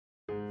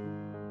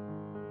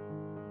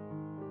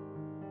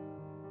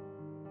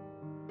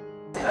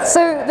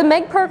So the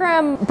MEG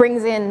program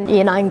brings in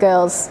Year 9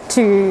 girls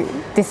to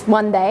this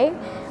one day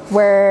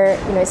where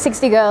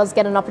 60 girls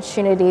get an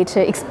opportunity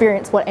to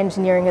experience what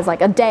engineering is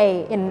like, a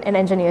day in an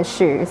engineer's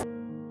shoes.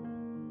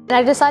 And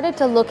I decided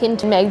to look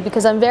into MEG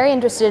because I'm very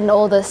interested in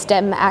all the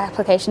STEM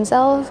application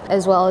cells,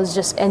 as well as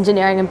just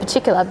engineering in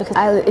particular, because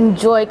I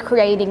enjoy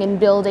creating and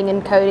building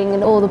and coding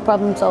and all the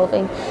problem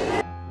solving.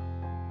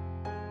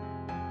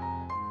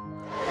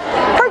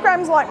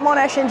 Programs like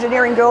Monash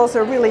Engineering Girls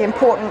are really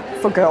important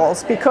for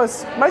girls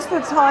because most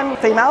of the time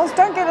females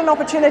don't get an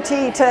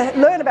opportunity to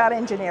learn about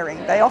engineering.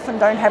 They often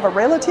don't have a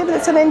relative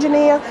that's an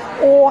engineer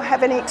or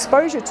have any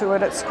exposure to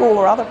it at school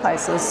or other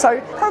places.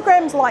 So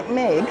programs like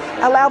MEG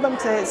allow them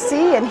to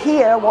see and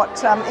hear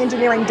what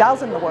engineering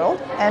does in the world,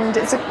 and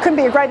it can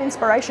be a great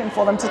inspiration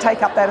for them to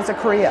take up that as a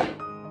career.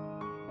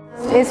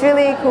 It's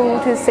really cool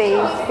to see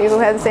people who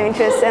have the same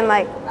interests and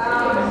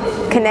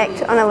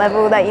connect on a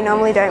level that you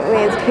normally don't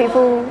with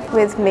people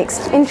with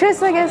mixed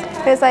interests, I guess.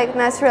 It's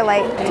nice to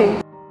relate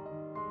to.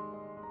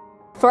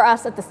 For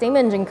us at the Steam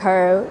Engine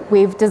Co,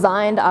 we've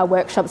designed our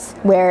workshops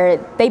where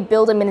they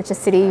build a miniature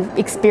city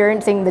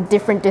experiencing the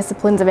different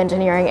disciplines of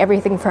engineering,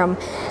 everything from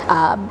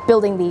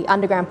building the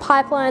underground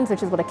pipelines,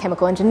 which is what a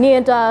chemical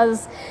engineer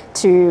does,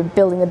 to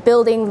building the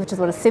buildings, which is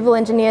what a civil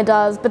engineer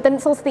does, but then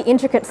it's also the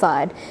intricate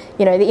side.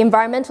 The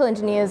environmental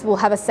engineers will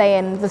have a say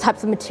in the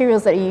types of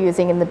materials that you're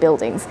using in the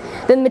buildings.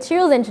 Then the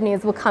materials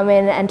engineers will come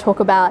in and talk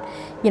about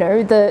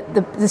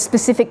the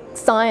specific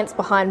science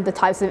behind the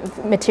types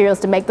of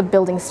materials to make the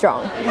building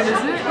strong.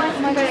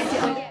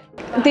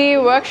 The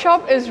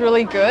workshop is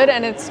really good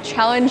and it's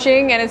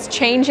challenging and it's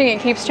changing, it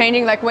keeps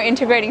changing, we're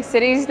integrating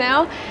cities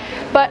now.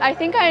 But I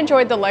think I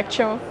enjoyed the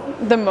lecture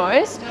the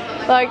most.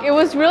 It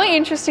was really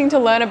interesting to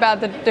learn about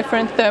the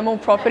different thermal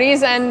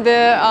properties, and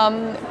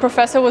the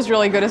professor was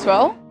really good as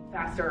well.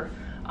 Faster,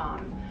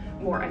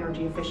 more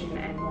energy efficient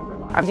and more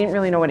reliable. I didn't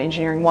really know what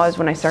engineering was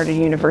when I started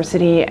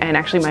university, and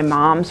actually my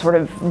mom sort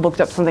of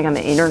looked up something on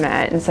the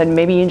internet and said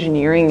maybe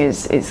engineering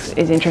is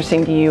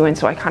interesting to you, and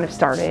so I kind of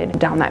started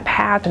down that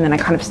path, and then I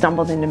kind of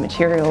stumbled into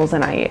materials,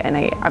 and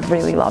I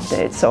really loved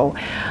it. So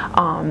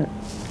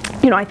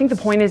I think the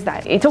point is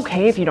that it's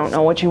okay if you don't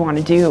know what you want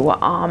to do.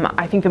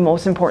 I think the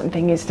most important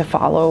thing is to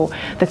follow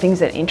the things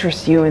that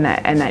interest you and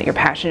that you're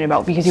passionate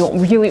about, because you'll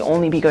really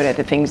only be good at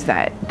the things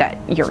that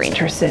you're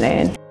interested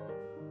in.